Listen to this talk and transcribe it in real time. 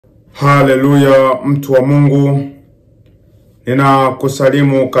Haleluya, mtu wa Mungu.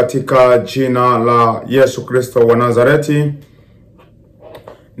 Ninakusalimu katika jina la Yesu Kristo wa Nazareti.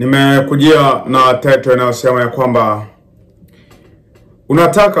 Nimekujia na title inayosema ya kwamba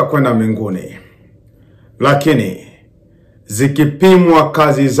unataka kwenda mbinguni, lakini zikipimwa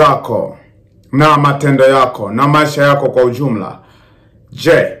kazi zako na matendo yako na maisha yako kwa ujumla,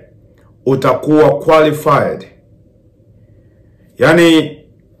 je, utakuwa qualified? Yani,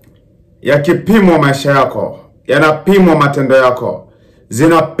 yakipimwa maisha yako, yanapimwa matendo yako,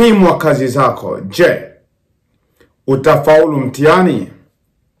 zinapimwa kazi zako, je, utafaulu mtihani?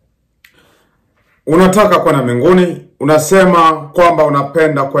 Unataka kwenda mbinguni, unasema kwamba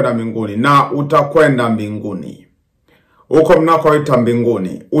unapenda kwenda mbinguni na utakwenda mbinguni. Huko mnakoita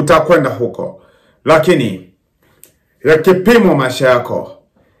mbinguni, utakwenda huko. Lakini yakipimwa maisha yako,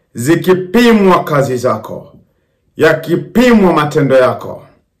 zikipimwa kazi zako, yakipimwa matendo yako,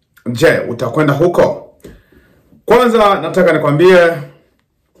 je, utakwenda huko? Kwanza nataka nikwambie,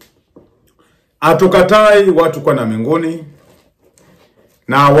 hatukatai watu kwenda mbinguni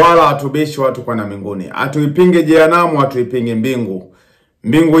na wala hatubishi watu kwenda mbinguni. Hatuipinge jehanamu, hatuipinge mbingu.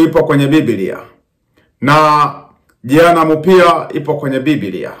 Mbingu ipo kwenye Biblia na jehanamu pia ipo kwenye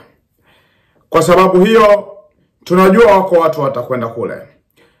Biblia. Kwa sababu hiyo tunajua wako watu watakwenda kule.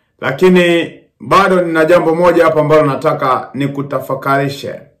 Lakini bado nina jambo moja hapa ambalo nataka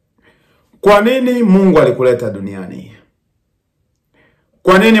nikutafakarishe. Kwa nini Mungu alikuleta duniani?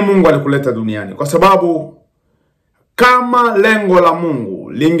 Kwa nini Mungu alikuleta duniani? Kwa sababu kama lengo la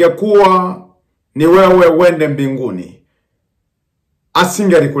Mungu lingekuwa ni wewe uende mbinguni,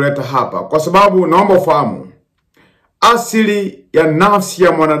 asingelikuleta hapa. Kwa sababu naomba ufahamu, asili ya nafsi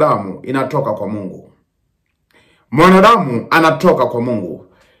ya mwanadamu inatoka kwa Mungu. Mwanadamu anatoka kwa Mungu.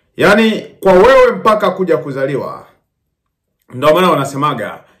 Yani kwa wewe mpaka kuja kuzaliwa, ndio maana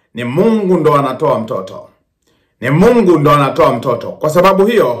wanasemaga ni Mungu ndo anatoa mtoto. Ni Mungu ndo anatoa mtoto. Kwa sababu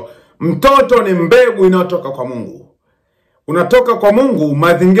hiyo, mtoto ni mbegu inayotoka kwa Mungu. Unatoka kwa Mungu.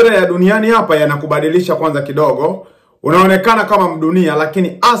 Mazingira ya duniani hapa yanakubadilisha kwanza kidogo. Unaonekana kama mdunia,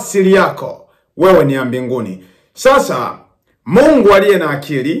 lakini asili yako wewe ni ya mbinguni. Sasa Mungu aliye na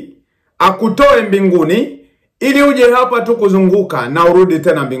akili akutoe mbinguni ili uje hapa tu kuzunguka na urudi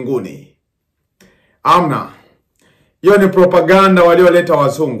tena mbinguni. Amna. Hiyo ni propaganda walioleta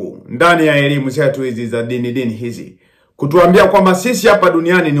wazungu ndani ya elimu zetu hizi za dini hizi, kutuambia kwamba sisi hapa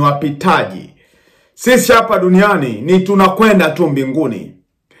duniani ni wapitaji. Sisi hapa duniani ni tunakwenda tu mbinguni.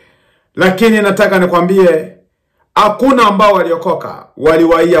 Lakini nataka nikwambie, hakuna ambao waliokoka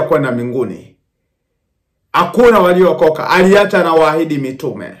waliwaia kwenda mbinguni. Hakuna waliokoka, aliacha na waahidi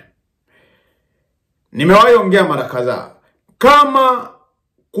mitume. Nimewahi ongea mara kadhaa, kama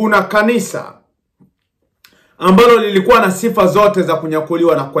kuna kanisa ambalo lilikuwa na sifa zote za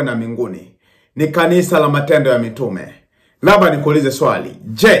kunyakuliwa na kwenda mbinguni, ni kanisa la Matendo ya Mitume. Labda nikuulize swali,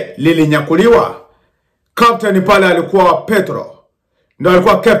 je, lilinyakuliwa? Captain pale alikuwa Petro, ndio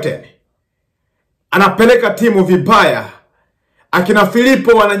alikuwa captain. Anapeleka timu vibaya. Akina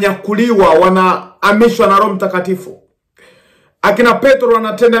Filipo wananyakuliwa, wanahamishwa na Roho Mtakatifu. Akina Petro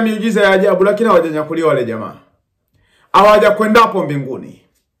wanatenda miujiza ya ajabu, lakini hawajanyakuliwa wale jamaa. Hawajakwendapo mbinguni.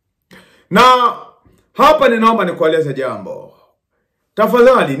 Na hapa ninaomba nikueleze jambo.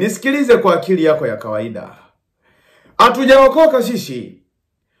 Tafadhali nisikilize kwa akili yako ya kawaida. Hatujaokoka sisi.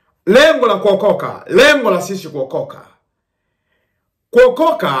 Lengo la kuokoka, lengo la sisi kuokoka,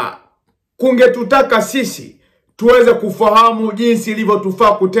 kuokoka kungetutaka sisi tuweze kufahamu jinsi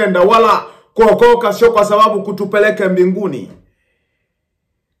ilivyotufaa kutenda, wala kuokoka sio kwa sababu kutupeleke mbinguni.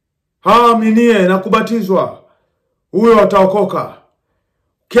 Aminie na kubatizwa, huyo ataokoka.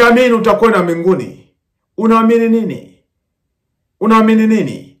 Kiamini utakwenda mbinguni. Unaamini nini? Unaamini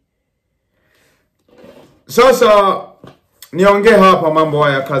nini? Sasa niongee hapa mambo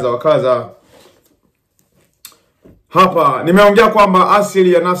haya kaza wa kaza. Hapa nimeongea kwamba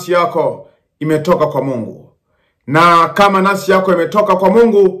asili ya nafsi yako imetoka kwa Mungu. Na kama nafsi yako imetoka kwa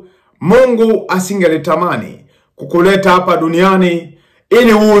Mungu, Mungu asingelitamani kukuleta hapa duniani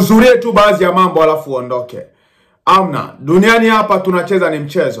ili uhudhurie tu baadhi ya mambo alafu uondoke. Amna, duniani hapa tunacheza ni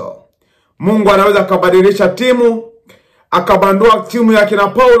mchezo. Mungu anaweza kubadilisha timu, akabandua timu ya kina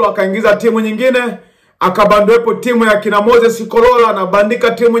Paulo akaingiza timu nyingine, akabanduepo timu ya kina Moses Kolola na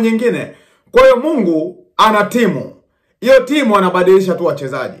bandika timu nyingine. Kwa hiyo Mungu ana timu. Hiyo timu anabadilisha tu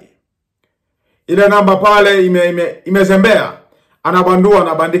wachezaji. Ile namba pale imezembea, anabandua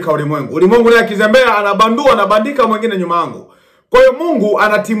na bandika ulimwengu. Ulimwengu naye akizembea, anabandua na bandika mwingine nyuma yangu. Kwa hiyo Mungu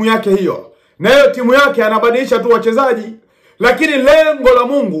ana timu yake hiyo. Na hiyo timu yake anabadilisha tu wachezaji. Lakini lengo la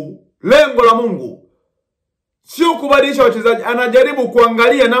Mungu Sio kubadilisha wachezaji, anajaribu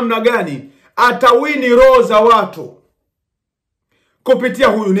kuangalia namna gani atawini roho za watu. Kupitia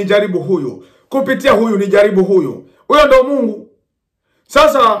huyu ni jaribu huyu, kupitia huyu ni jaribu huyu. Huyo ndo Mungu.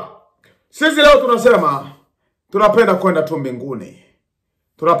 Sasa sisi leo tunasema tunapenda kwenda tu mbinguni.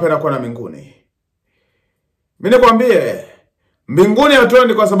 Tunapenda kwenda mbinguni. Mimi nikwambie, mbinguni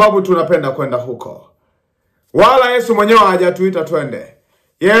hatuendi kwa sababu tunapenda kwenda huko. Wala Yesu mwenyewe hajatuita twende.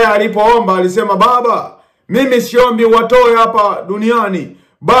 Yeye alipoomba alisema, Baba, mimi siombi watoe hapa duniani,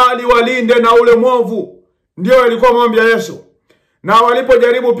 bali walinde na ule mwovu. Ndio ilikuwa maombi ya Yesu. Na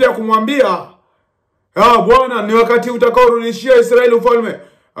walipojaribu pia kumwambia, Bwana, ni wakati utakaorudishia Israeli ufalme,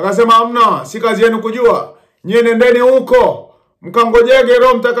 akasema, hamna, si kazi yenu kujua. Nyie nendeni huko, mkangojege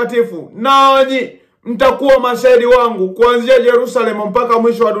Roho Mtakatifu, nanyi mtakuwa mashahidi wangu kuanzia Yerusalemu mpaka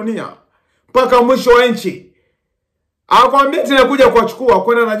mwisho wa dunia, mpaka mwisho wa nchi. Akwambia tunakuja kuwachukua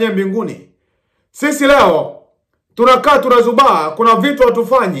kwenda na nyie mbinguni. Sisi leo tunakaa tunazubaa, kuna vitu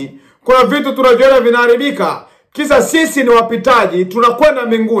hatufanyi, kuna vitu tunaviona vinaharibika. Kisa sisi ni wapitaji, tunakwenda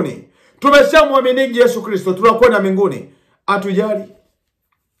mbinguni. Tumeshamwamini Yesu Kristo, tunakwenda mbinguni. Atujali?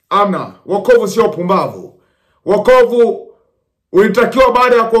 Amna. Wokovu sio pumbavu. Wokovu ulitakiwa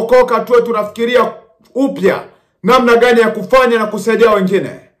baada ya kuokoka tuwe tunafikiria upya namna gani ya kufanya na kusaidia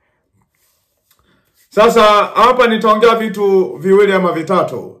wengine. Sasa hapa nitaongea vitu viwili ama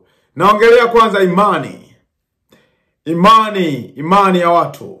vitatu. Naongelea kwanza imani. Imani ya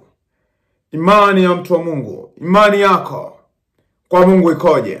watu. Imani ya mtu wa Mungu. Imani yako kwa Mungu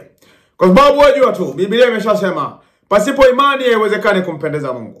ikoje? Kwa sababu wajua tu, Biblia imeshasema, pasipo imani haiwezekani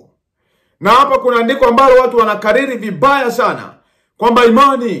kumpendeza Mungu. Na hapa kuna andiko ambalo watu wanakariri vibaya sana, kwamba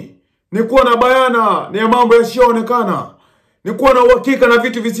imani ni kuwa na bayana ni mambo yasiyoonekana, ni kuwa na uhakika na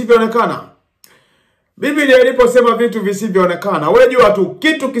vitu visivyoonekana. Biblia iliposema vitu visivyoonekana, wajua tu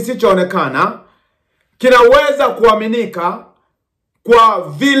kitu kisichoonekana kinaweza kuaminika kwa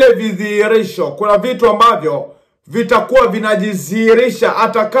vile vidhihirisho. Kuna vitu ambavyo vitakuwa vinajidhihirisha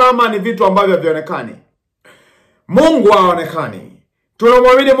hata kama ni vitu ambavyo havionekani. Mungu haonekani.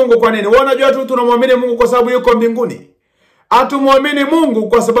 Tunamwamini Mungu kwa nini? Unajua tu tunamwamini Mungu kwa sababu yuko mbinguni. Hatumwamini Mungu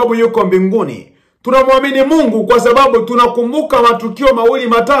kwa sababu yuko mbinguni. Tunamwamini Mungu kwa sababu tunakumbuka matukio mawili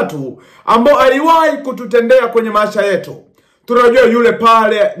matatu ambao aliwahi kututendea kwenye maisha yetu. Tunajua yule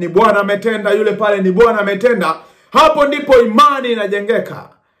pale ni Bwana ametenda, yule pale ni Bwana ametenda. Hapo ndipo imani inajengeka.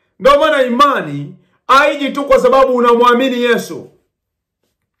 Ndio maana imani haiji tu kwa sababu unamwamini Yesu.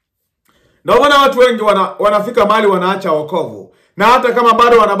 Ndio maana watu wengi wanafika mahali wanaacha wokovu. Na hata kama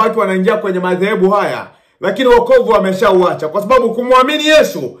bado wanabaki wanaingia kwenye madhehebu haya, lakini wokovu wameshauacha. Kwa sababu kumwamini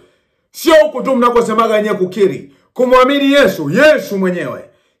Yesu sio huku tu mnakosemaga yenyewe kukiri. Kumwamini Yesu, Yesu mwenyewe,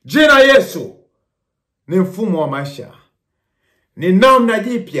 jina Yesu, ni mfumo wa maisha. Ni namna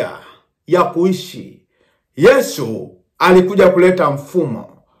jipya ya kuishi. Yesu alikuja kuleta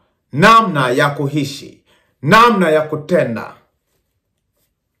mfumo, namna ya kuishi, namna ya kutenda.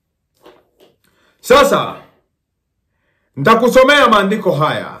 Sasa nitakusomea maandiko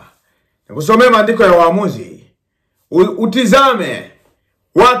haya. Nikusomea maandiko ya Waamuzi. Utizame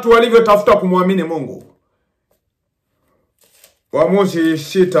watu walivyotafuta kumwamini Mungu. Waamuzi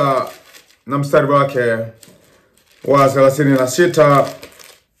 6 na mstari wake wa 36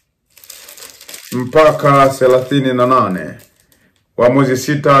 mpaka 38. Waamuzi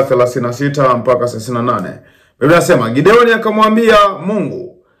 6:36 mpaka 38. Biblia inasema, Gideoni akamwambia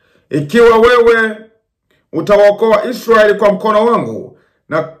Mungu, ikiwa wewe utawaokoa Israeli kwa mkono wangu,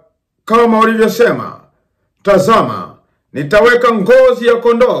 na kama ulivyosema, tazama, nitaweka ngozi ya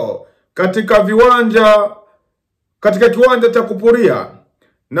kondoo katika kiwanja cha kupuria,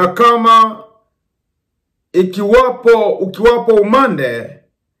 na kama ukiwapo umande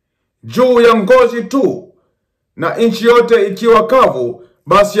juu ya ngozi tu, na nchi yote ikiwa kavu,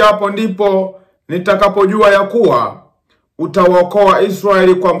 basi hapo ndipo nitakapojua ya kuwa utawaokoa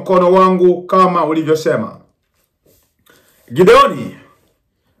Israeli kwa mkono wangu kama ulivyosema. Gideoni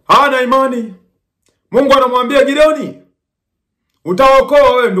hana imani. Mungu anamwambia Gideoni, utawaokoa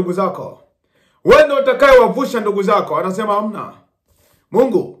wewe ndugu zako. Wewe ndio utakayewavusha ndugu zako. Anasema hamna.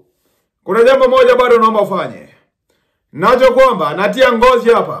 Mungu, kuna jambo moja bado naomba ufanye. Nacho kwamba natia ngozi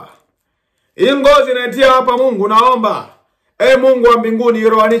hapa. Hii ngozi natia hapa Mungu, naomba Mungu wa mbinguni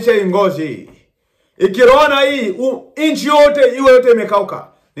iroanishe hii ngozi. Ikiroana hii nchi yote iwe yote imekauka,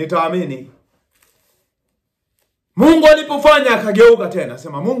 nitaamini. Mungu alipofanya akageuka tena,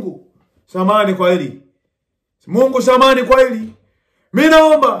 sema Mungu, samahani kwa hili. Mungu, samahani kwa hili. Mimi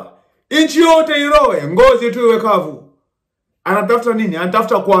naomba nchi yote iroe, ngozi tu iwe kavu. Anatafuta nini?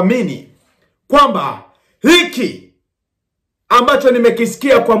 Anatafuta kuamini kwamba hiki ambacho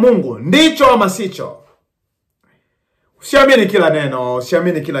nimekisikia kwa Mungu ndicho ama sicho. Usiamini kila neno,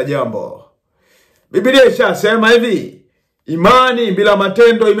 usiamini kila jambo. Biblia ishasema hivi, imani bila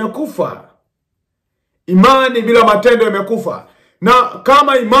matendo imekufa. Imani bila matendo imekufa. Na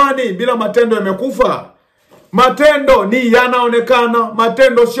kama imani bila matendo imekufa, matendo ni yanaonekana,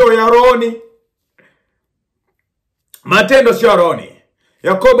 matendo sio ya rohoni. Matendo sio ya rohoni.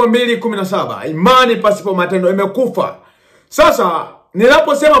 Yakobo 2:17, imani pasipo matendo imekufa. Sasa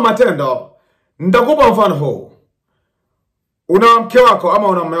ninaposema matendo, nitakupa mfano huu. Una mke wako ama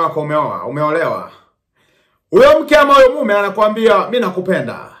una mume wako, umeolewa. Huyo mke ama huyo mume anakuambia mimi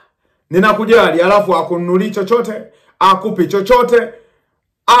nakupenda, ninakujali, alafu hakununuli chochote, akupi chochote,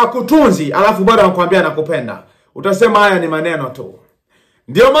 akutunzi, alafu bado anakuambia nakupenda. Utasema haya ni maneno tu.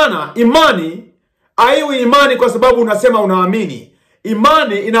 Ndio maana imani haiwi imani kwa sababu unasema unaamini.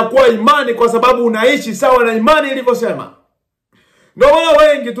 Imani inakuwa imani kwa sababu unaishi sawa na imani ilivyosema. Ndio maana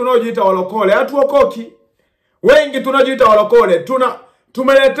wengi tunaojiita walokole hatuokoki. Wengi tunaojiita walokole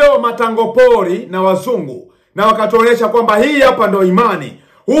tumeletewa matango pori na wazungu, na wakatuonyesha kwamba hii hapa ndo imani,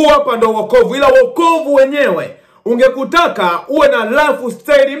 huu hapa ndo wokovu. Ila wokovu wenyewe ungekutaka uwe na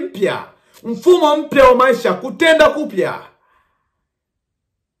lifestyle mpya, mfumo mpya wa maisha, kutenda kupya.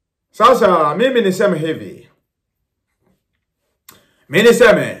 Sasa mimi niseme hivi. Mimi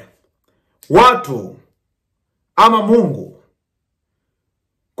niseme watu ama Mungu,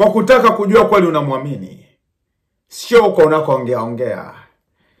 kwa kutaka kujua kweli unamwamini, sio uko unakoongea.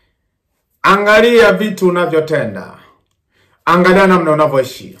 Angalia vitu unavyotenda. Angalia namna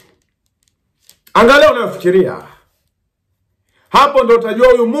unavyoishi. Angalia unayofikiria. Hapo ndo utajua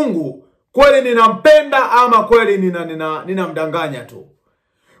huyu Mungu kweli ninampenda ama kweli ninamdanganya tu.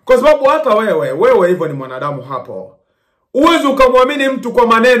 Kwa sababu hata wewe hivyo ni mwanadamu hapo. Uwezi ukamwamini mtu kwa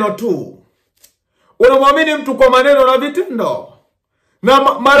maneno tu. Unamwamini mtu kwa maneno na vitendo. Na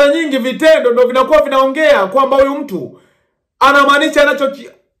mara nyingi vitendo ndo vinakuwa vinaongea kwamba huyu mtu anamaanisha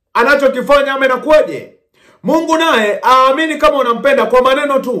anachokifanya ama inakuwaje. Mungu naye aamini kama unampenda kwa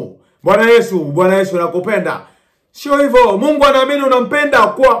maneno tu. Bwana Yesu nakupenda. Sio hivyo. Mungu anaamini unampenda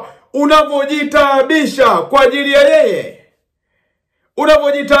kwa unavyojitabisha kwa ajili ya yeye.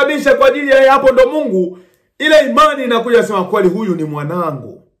 Unavyojitabisha kwa ajili ya yeye, hapo ndo Mungu ile imani inakuja sema kweli huyu ni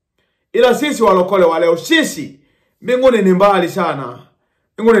mwanangu. Ila sisi walokole wa leo, sisi mbinguni ni mbali sana.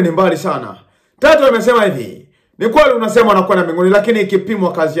 Mbinguni ni mbali sana. Tatu amesema hivi, ni kweli unasema unakwenda mbinguni, lakini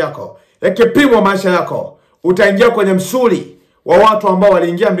ikipimwa kazi yako, ikipimwa maisha yako, utaingia kwenye msuli wa watu ambao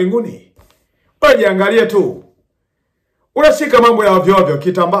waliingia mbinguni. Wewe jiangalie tu. Unashika mambo ya ovyo ovyo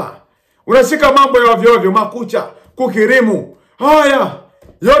kitambaa. Unashika mambo ya ovyo ovyo makucha, kukirimu. Haya,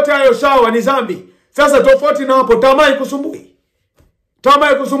 yote hayo sawa, ni dhambi. Sasa tofauti na hapo, tamaa ikusumbui.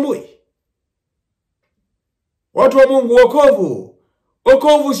 Tamaa ikusumbui. Watu wa Mungu,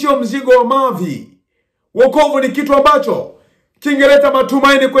 wokovu sio mzigo wa mavi. Wokovu ni kitu ambacho kingeleta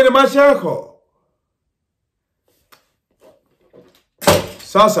matumaini kwenye maisha yako.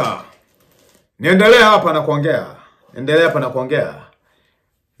 Sasa niendelea hapa na kuongea.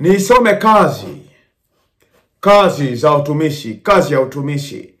 Nisome kazi za utumishi, kazi ya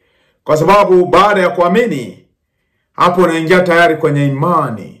utumishi. Kwa sababu baada ya kuamini, hapo unaingia tayari kwenye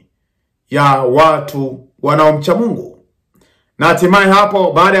imani ya watu wanaomcha Mungu. Na hatimaye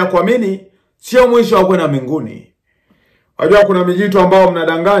hapo baada ya kuamini, sio mwisho wa kwenda mbinguni. Unajua kuna mijitu ambao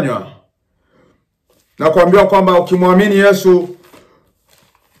mnadanganywa na kuambiwa kwamba ukimwamini Yesu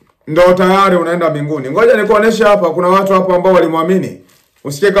ndio tayari unaenda mbinguni. Ngoja nikuoneshe hapa, kuna watu hapa ambao walimwamini.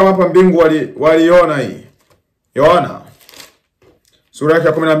 Usikie kama hapa mbingu waliona hii. Yohana sura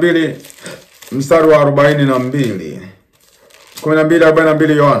ya 12 mstari wa 42.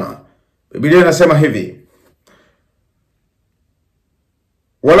 12:42 Yohana. Biblia inasema hivi: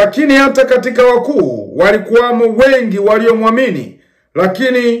 walakini hata katika wakuu walikuwamo wengi waliomwamini,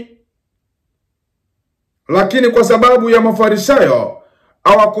 lakini kwa sababu ya Mafarisayo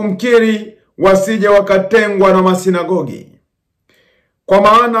hawakumkiri, wasije wakatengwa na masinagogi. Kwa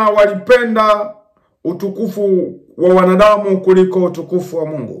maana walipenda utukufu wa wanadamu kuliko utukufu wa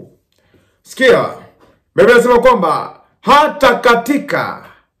Mungu. Sikia, Biblia inasema kwamba hata katika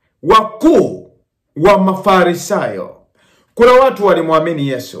wakuu wa Mafarisayo kuna watu walimwamini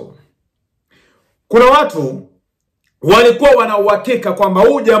Yesu. Kuna watu walikuwa wana uhakika kwamba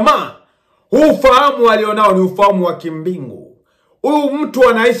huyu jamaa, huu ufahamu alionao ni ufahamu wa kimbingu. Huyu mtu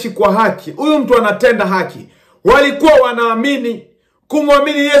anaishi kwa haki, huyu mtu anatenda haki. Walikuwa wanaamini.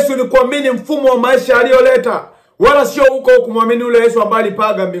 Kumwamini Yesu ni kuamini mfumo wa maisha aliyoleta, wala sio huko kumwamini ule Yesu ambaye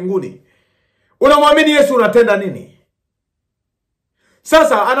alipaga mbinguni. Unamwamini Yesu unatenda nini?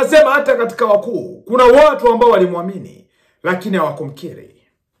 Sasa anasema hata katika wakuu kuna watu ambao walimwamini lakini hawakumkiri.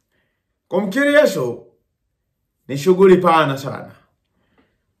 Kumkiri Yesu ni shughuli pana sana.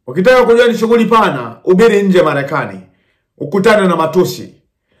 Ukitaka kujua ni shughuli pana, hubiri nje Marekani, ukutane na matusi.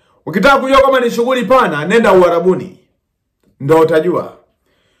 Ukitaka kujua kama ni shughuli pana, nenda Uarabuni, ndio utajua.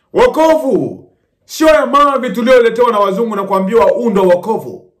 Wokovu sio ya mavi tulioletewa na wazungu na kuambiwa ndo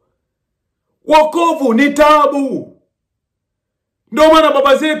wokovu. Wokovu ni taabu. Ndio maana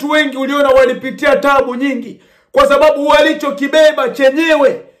baba zetu wengi uliona walipitia taabu nyingi, kwa sababu walichokibeba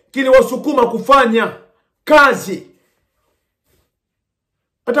chenyewe kiliwasukuma kufanya kazi.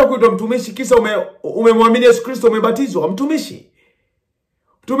 Hata kuitwa mtumishi kisa umemwamini Yesu Kristo, umebatizwa, mtumishi.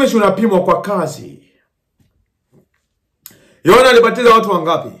 Mtumishi unapimwa kwa kazi. Yohana alibatiza watu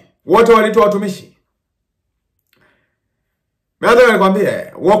wangapi? Wote waliitwa watumishi. Mimi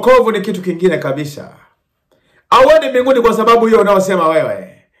nakwambia, wokovu ni kitu kingine kabisa. Hauendi mbinguni kwa sababu hiyo unaosema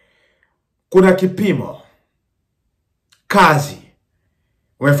wewe. Kuna kipimo. Kazi.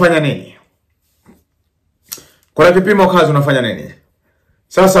 Umefanya nini? Kuna kipimo kazi unafanya nini?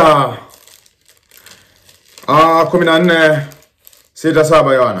 Sasa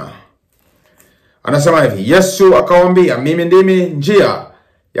 14:6-7 Yohana anasema hivi, Yesu akawaambia, mimi ndimi njia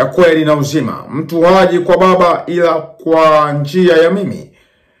ya kweli na uzima. Mtu haji kwa Baba ila kwa njia ya mimi.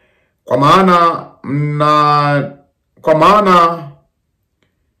 Kwa maana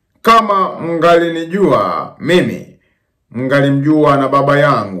kama mngalinijua mimi, mngalimjua na Baba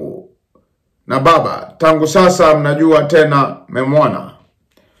yangu na Baba. Tangu sasa mnajua tena mmemwona.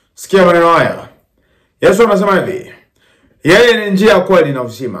 Sikia maneno haya. Yesu anasema hivi, yeye ni njia ya kweli na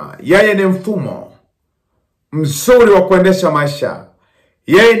uzima. Yeye ni mfumo mzuri wa kuendesha maisha.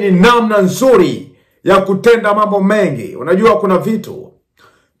 Yeye ni namna nzuri ya kutenda mambo mengi. Unajua kuna vitu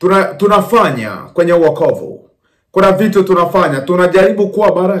tunafanya kwenye wokovu. Kuna vitu tunajaribu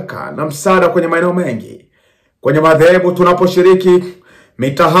kuwa baraka na msaada kwenye maeneo mengi. Kwenye madhehebu tunaposhiriki,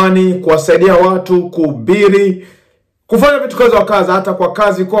 mitahani, kuwasaidia watu, kuhubiri, kufanya vitu kazi, hata kwa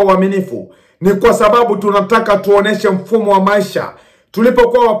kazi kwa uaminifu. Ni kwa sababu tunataka tuoneshe mfumo wa maisha.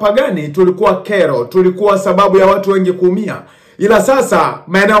 Tulipokuwa wapagani, tulikuwa kero, tulikuwa sababu ya watu wengi kuumia. Ila sasa,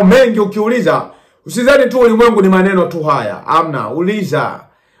 maeneo mengi ukiuliza, usizani tu ulimwengu ni maneno tu haya. Amna,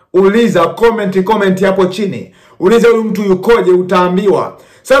 uliza, comment hapo chini. Uliza huyu mtu yukoje, utaambiwa.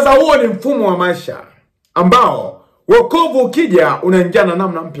 Sasa huo ni mfumo wa maisha ambao wokovu ukija unaingia na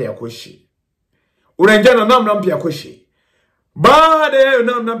namna mpya ya kuishi. Baada ya hiyo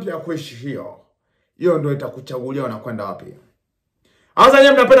namna mpya ya kuishi hiyo ndio itakuchagulia na kwenda wapi. Sasa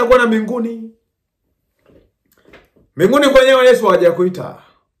nyinyi mnapenda kuona mbinguni. Mbinguni kwenyewe Yesu hajakuita.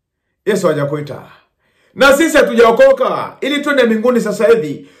 Na sisi hatujaokoka ili twende mbinguni sasa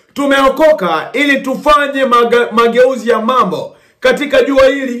hivi. Tumeokoka ili tufanye mageuzi ya mambo katika jua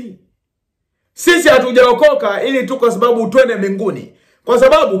hili. Sisi hatujaokoka ili tu kwa sababu twende mbinguni. Kwa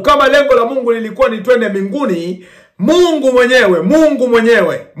sababu kama lengo la Mungu lilikuwa ni twende mbinguni,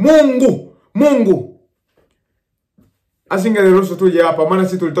 Mungu asingeruhusu tuje hapa, maana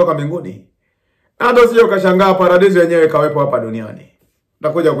sisi tulitoka mbinguni. Hata usije ukashangaa paradiso yenyewe kawepo hapa duniani.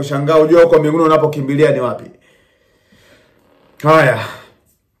 Utakuja kushangaa ujue uko mbinguni unapokimbilia ni wapi. Haya.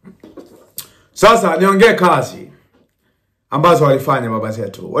 Sasa niongee kazi ambazo walifanya baba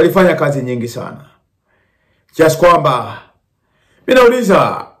zetu. Walifanya kazi nyingi sana. Kiasi kwamba mimi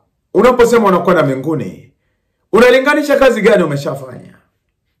nauliza, unaposema unakwenda mbinguni, unalinganisha kazi gani umeshafanya?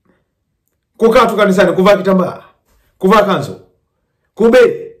 Kukaa tu kanisani, kuvaa kitambaa, kuvaa kanzu,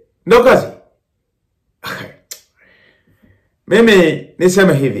 kuhubiri, ndio kazi? Mimi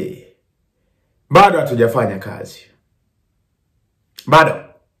niseme hivi, bado hatujafanya kazi.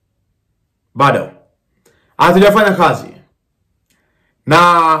 Bado hatujafanya kazi.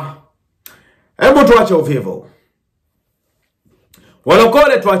 Na hebu tuache uvivu.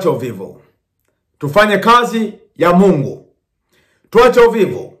 Walokole tuache uvivu. Tufanye kazi ya Mungu. Tuache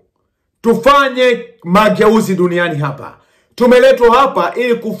uvivu. Tufanye mageuzi duniani hapa. Tumeletwa hapa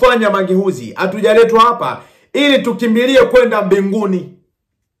ili kufanya mageuzi. Hatujaletwa hapa ili tukimbilie kwenda mbinguni.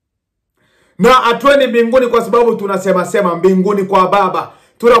 Na hatuendi mbinguni kwa sababu tunasema mbinguni kwa Baba.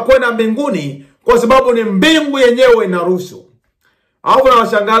 Tunakwenda mbinguni kwa sababu ni mbingu yenyewe inaruhusu. Hapo na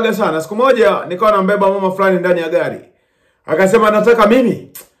washangaga sana. Siku moja nikawa nambeba mama fulani ndani ya gari. Akasema nataka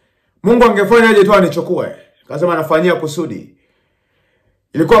mimi, Mungu angefanya aje tu anichukue. Akasema anafanyia kusudi.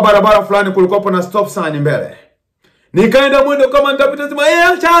 Ilikuwa barabara fulani, kulikuwa na stop sign mbele. Nikaenda mwendo kama nitapita, sema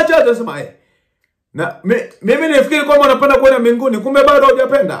acha sema na mimi nifikiri kwamba napenda kwenda mbinguni, kumbe bado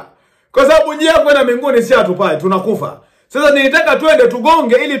hujapenda. Kwa sababu njia kwenda mbinguni si atupae, tunakufa. Sasa nilitaka twende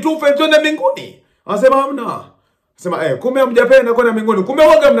tugonge ili tufe twende mbinguni. Anasema hamna. Anasema kumbe hamjapenda kwenda mbinguni. Kumbe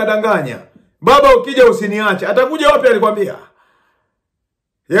woga mnadanganya. Baba ukija usiniache. Atakuja wapi alikwambia?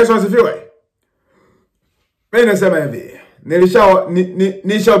 Yesu asifiwe. Mimi nasema hivi,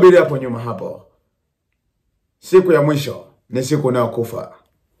 nilishahubiri hapo nyuma hapo. Siku ya mwisho ni siku unayokufa.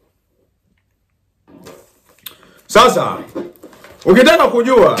 Sasa, ukitaka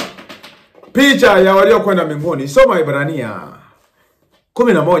kujua picha ya waliokwenda mbinguni, soma Ibrania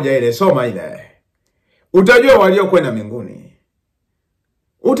 11 ile, soma ile. Utajua waliokwenda mbinguni.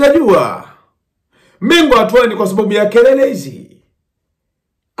 Utajua. Mbingu hatuendi kwa sababu ya kelele hizi.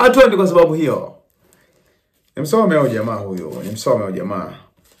 Hatuendi kwa sababu hiyo. Nimsome huyo jamaa huyo, nimsome huyo jamaa.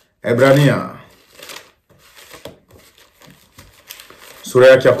 Ibrania sura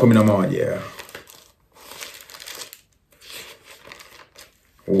yake ya 11.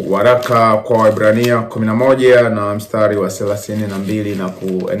 Waraka kwa Waebrania 11 na mstari wa 32 na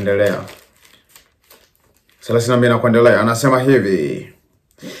kuendelea. 32 na kuendelea. Anasema hivi: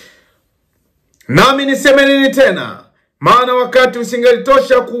 nami niseme nini tena? Maana wakati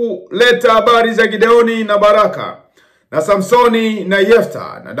usingelitosha kuleta habari za Gideoni na Baraka na Samsoni na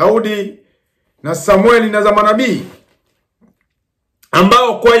Yefta na Daudi na Samueli na za manabii,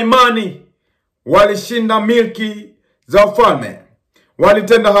 ambao kwa imani walishinda milki za ufalme,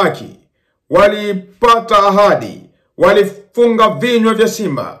 walitenda haki, walipata ahadi, walifunga vinywa vya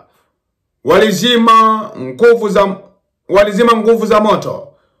simba, walizima nguvu za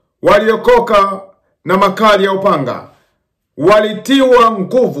moto, waliokoka na makali ya upanga, walitiwa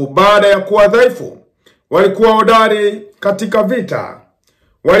nguvu baada ya kuwa dhaifu, walikuwa hodari katika vita,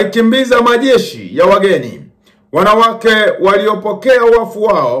 walikimbiza majeshi ya wageni, wanawake waliopokea wafu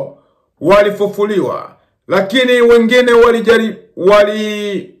wao walifufuliwa, lakini wengine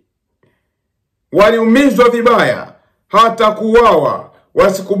waliumizwa vibaya hata kuuawa,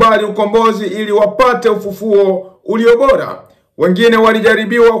 wasikubali ukombozi ili wapate ufufuo ulio bora. Wengine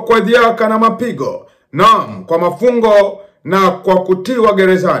walijaribiwa kwa dhiaka na mapigo, naam, kwa mafungo na kwa kutiwa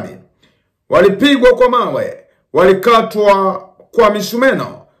gerezani. Walipigwa kwa mawe, walikatwa kwa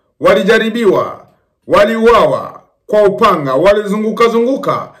misumeno, walijaribiwa, waliuawa kwa upanga,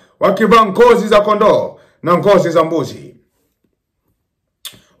 walizunguka wakivaa ngozi za kondoo na ngozi za mbuzi.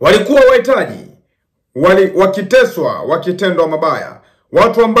 Walikuwa wahitaji, wakiteswa, wakitendwa mabaya,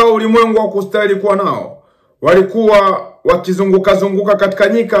 watu ambao ulimwengu haukustahili kuwa nao. Walikuwa wakizunguka katika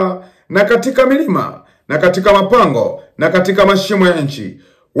nyika na katika milima na katika mapango na katika mashimo ya nchi.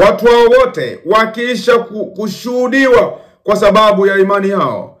 Watu hao wote wakiisha kushuhudiwa kwa sababu ya imani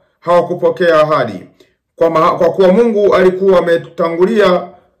yao, hawakupokea ahadi, kwa kuwa Mungu alikuwa ametangulia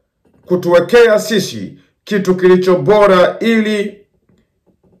kutuwekea sisi kitu kilicho bora,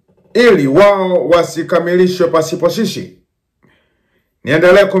 ili wao wasikamilishwe pasipo sisi.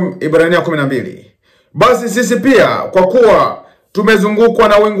 Niendelee Ibrania 12. Basi sisi pia, kwa kuwa tumezungukwa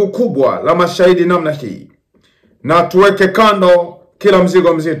na wingu kubwa la mashahidi namna hii, na tuweke kando kila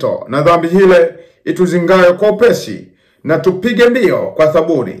mzigo mzito na dhambi hile ituzingayo kwa upesi, na tupige mbio kwa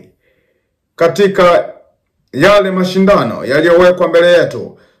saburi katika yale mashindano yaliyowekwa mbele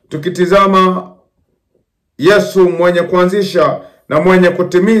yetu, tukitizama Yesu mwenye kuanzisha na mwenye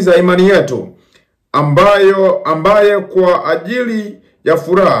kutimiza imani yetu, ambaye kwa ajili ya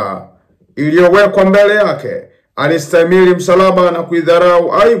furaha iliyowekwa mbele yake alistahimili msalaba na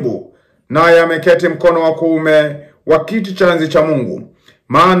kuidharau aibu, naye ameketi mkono wa kuume wa kiti cha enzi cha Mungu.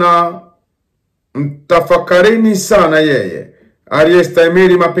 Maana mtafakarini sana yeye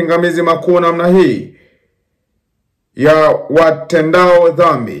aliyestahimili mapingamizi makuu namna hii ya watendao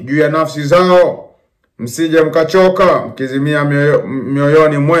dhambi juu ya nafsi zao, msije mkachoka mkizimia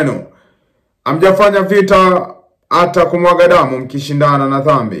mioyoni mwenu. Hamjafanya vita hata kumwaga damu mkishindana na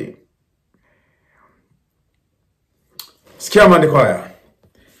dhambi. Sikia maandiko haya.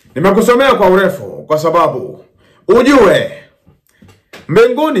 Nimekusomea kwa urefu kwa sababu ujue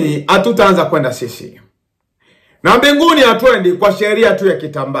mbinguni hatutaanza kwenda sisi. Na mbinguni hatuendi kwa sheria tu ya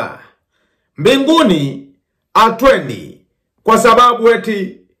kitambaa. Mbinguni hatuendi kwa sababu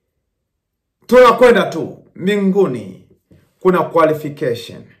eti tunakwenda tu. Mbinguni kuna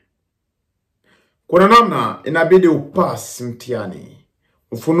qualification. Kuna namna inabidi upass mtihani.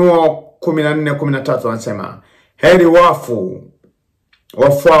 Ufunuo 14:13 anasema, heri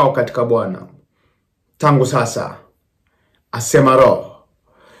wafao katika Bwana tangu sasa, asema Roho,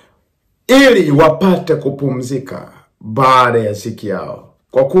 ili wapate kupumzika baada ya ziki yao,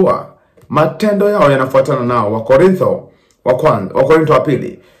 kwa kuwa matendo yao yanafuatana nao. Wakorintho wa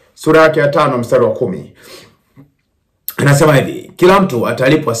pili sura yake ya 5 mstari wa 10 anasema hivi, kila mtu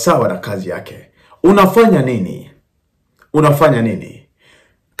atalipwa sawa na kazi yake. Unafanya nini? Unafanya nini?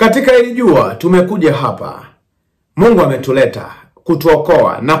 Katika hili jua tumekuja hapa, Mungu ametuleta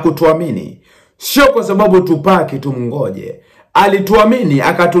kutuokoa na kutuamini. Sio kwa sababu tupaki tumngoje. Alituamini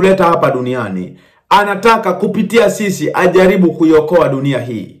akatuleta hapa duniani, anataka kupitia sisi ajaribu kuiokoa dunia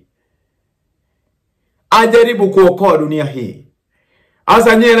hii. Ajaribu kuokoa dunia hii.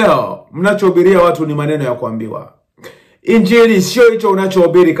 Asa nyie leo mnachohubiria watu ni maneno ya kuambiwa. Injili sio hicho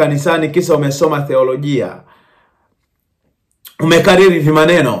unachohubiri kanisani kisa umesoma theolojia. Umekariri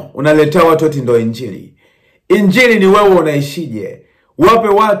vimaneno, unaletea watu eti ndio injili. Injili ni wewe unaishije. Wape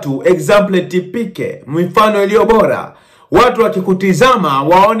watu example tipike, mifano iliyo bora. Watu wakikutizama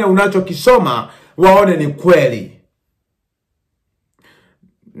waone unachokisoma, waone ni kweli.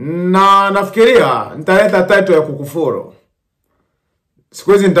 Na nafikiria nitaleta title ya kukufuru.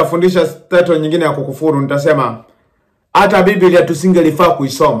 Siku hizi nitafundisha title nyingine ya kukufuru. Nitasema hata Biblia tusingelifaa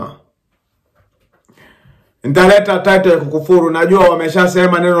kuisoma. Nitaleta title ya kukufuru. Najua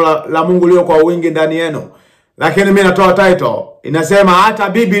wameshasema neno la Mungu lio kwa wingi ndani yenu. Lakini mimi natoa title inasema hata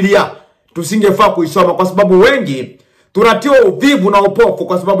Biblia tusingefaa kuisoma, kwa sababu wengi tunatiwa uvivu na upofu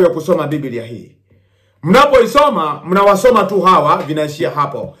kwa sababu ya kusoma Biblia hii. Mnapoisoma mnawasoma tu hawa, vinaishia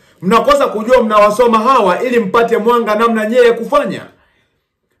hapo. Mnakosa kujua mnawasoma hawa ili mpate mwanga namna nyeye kufanya.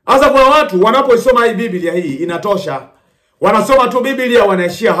 Hasa kuna watu wanapoisoma hii Biblia hii inatosha. Wanasoma tu Biblia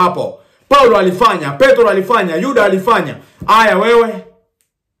wanaishia hapo. Paulo alifanya, Petro alifanya, Yuda alifanya. Aya wewe,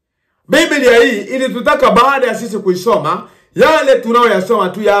 Biblia hii ili tutaka baada ya sisi kuisoma yale tunayoyasoma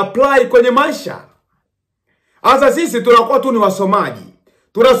tu ya apply kwenye maisha. Hasa sisi tunakuwa tu ni wasomaji.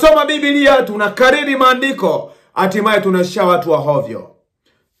 Tunasoma Biblia, tunakariri maandiko, hatimaye tunashia watu wa hovyo.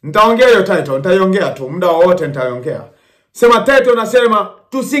 Nitaongea hiyo title, nitaiongea tu, muda wote nitaiongea. Sema title nasema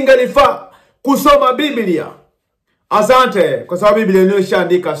tusingelifaa kusoma Biblia. Asante, kwa sababu Biblia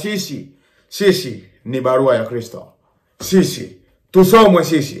imeshaandika sisi ni barua ya Kristo. Sisi tusomwe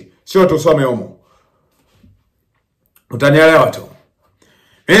sisi, sio tusome humu. Utanielewa tu.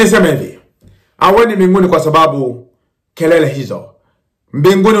 Mimi nisema hivi, aweni mbinguni kwa sababu kelele hizo.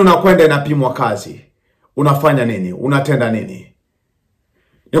 Mbinguni unakwenda inapimwa kazi. Unafanya nini? Unatenda nini?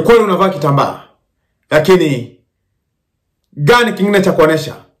 Ni kweli unavaa kitambaa, lakini gani kingine cha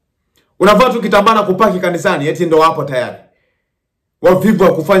kuonesha? Unavaa tu kitambaa na kupaki kanisani eti ndio hapo tayari. Wavivu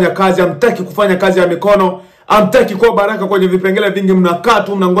wa kufanya kazi, hamtaki kufanya kazi ya mikono, hamtaki kuwa baraka kwenye vipengele vingi, mnakaa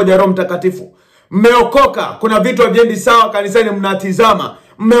tu mnangoja Roho Mtakatifu. Mmeokoka, kuna vitu haviendi sawa kanisani mnatizama,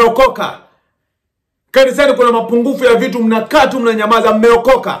 mmeokoka. Kanisani kuna mapungufu ya vitu, mnakaa tu mnanyamaza,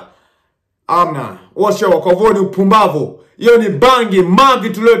 mmeokoka. Amna, wasio wokovu ni upumbavu. Hiyo ni bangi, mavi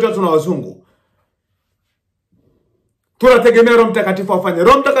tuliotoa tuna wazungu. Tunategemea Roho Mtakatifu afanye.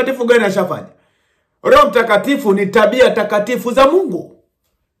 Roho Mtakatifu gani ashafanya? Roho Mtakatifu ni tabia takatifu za Mungu.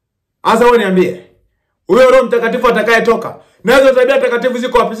 Asa wewe niambie, huyo Roho Mtakatifu atakayetoka, na hizo tabia takatifu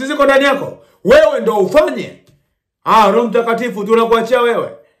ziko wapi? Ziko ndani yako. Wewe ndio ufanye. Roho Mtakatifu tunakuachia wewe.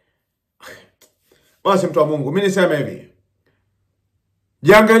 Basi mtu wa Mungu, mimi niseme hivi.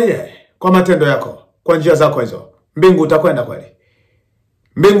 Jiangalie kwa matendo yako, kwa njia zako hizo. Mbingu utakwenda kweli?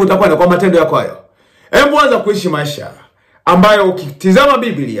 Mbingu utakwenda kwa matendo yako hayo? Hebu anza kuishi maisha ambayo ukitizama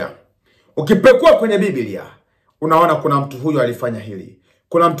Biblia, ukipekua kwenye Biblia, unaona kuna mtu huyu alifanya hili,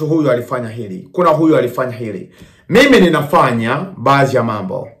 kuna mtu huyu alifanya hili, kuna huyu alifanya hili. Mimi ninafanya baadhi ya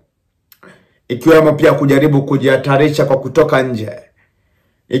mambo, ikiwemo pia kujaribu kujihatarisha kwa kutoka nje.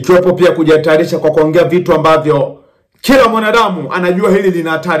 Ikiwepo pia kujihatarisha kwa kuongea vitu ambavyo kila mwanadamu anajua hili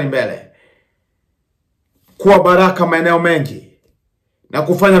lina hatari mbele. Kuwa baraka maeneo mengi na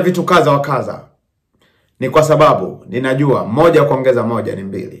kufanya vitu kaza wa kaza. Ni kwa sababu ninajua 1 kuongeza 1 ni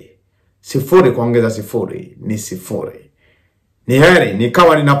 2. 0 kuongeza 0 ni 0. Ni heri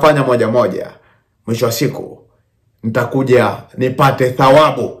nikawa ninafanya 1. Mwisho wa siku nitakuja nipate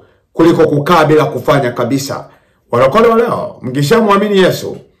thawabu kuliko kukaa bila kufanya kabisa. Walokole wa leo, mkishamwamini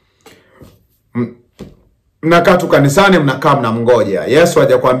Yesu, mnakaa tu kanisani, mnakaa mnamngoja. Yesu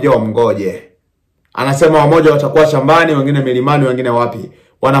hajakwambia wamngoje. Anasema wamoja watakuwa shambani, wengine milimani, wengine wapi?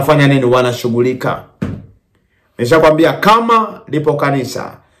 Wanafanya nini? Wanashughulika. Nishakwambia kama lipo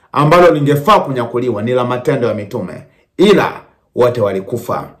kanisa ambalo lingefaa kunyakuliwa ni la Matendo ya Mitume, ila wote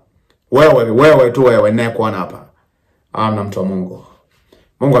walikufa. Wewe tu wewe naye kuona hapa. Amna mtu wa Mungu.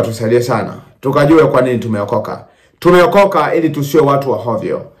 Mungu atusaidie sana. Tukajue kwa nini tumeokoka. Tumeokoka ili tusiwe watu wa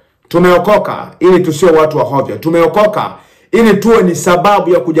hovyo. Tumeokoka ili tusiwe watu wa hovyo. Tumeokoka ili tuwe ni sababu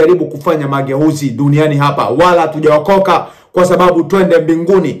ya kujaribu kufanya mageuzi duniani hapa. Wala tujaokoka kwa sababu twende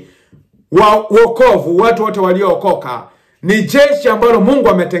mbinguni. Wokovu, watu wote waliookoka ni jeshi ambalo Mungu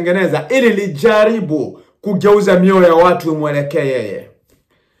ametengeneza ili lijaribu kugeuza mioyo ya watu imwelekee yeye.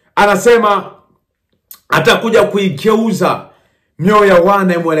 Anasema atakuja kuigeuza mioyo ya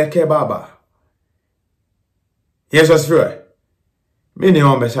wana imwelekee Baba. Yesu asifiwe. Mimi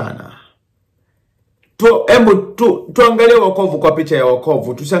niombe sana. tuangalie wokovu kwa picha ya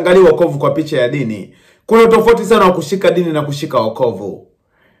wokovu. Tusiangalie wokovu kwa picha ya dini. Kuna tofauti sana wa kushika dini na kushika wokovu.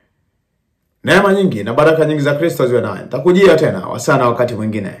 Neema nyingi na baraka nyingi za Kristo ziwe nawe. Nitakujia tena wasana wakati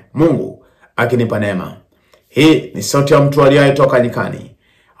mwingine, Mungu akinipa neema. Hii ni sauti ya mtu aliyetoka nyikani.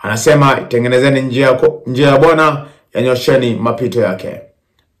 Anasema, itengenezeni njia ya Bwana, yanyosheni mapito yake.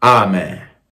 Amen.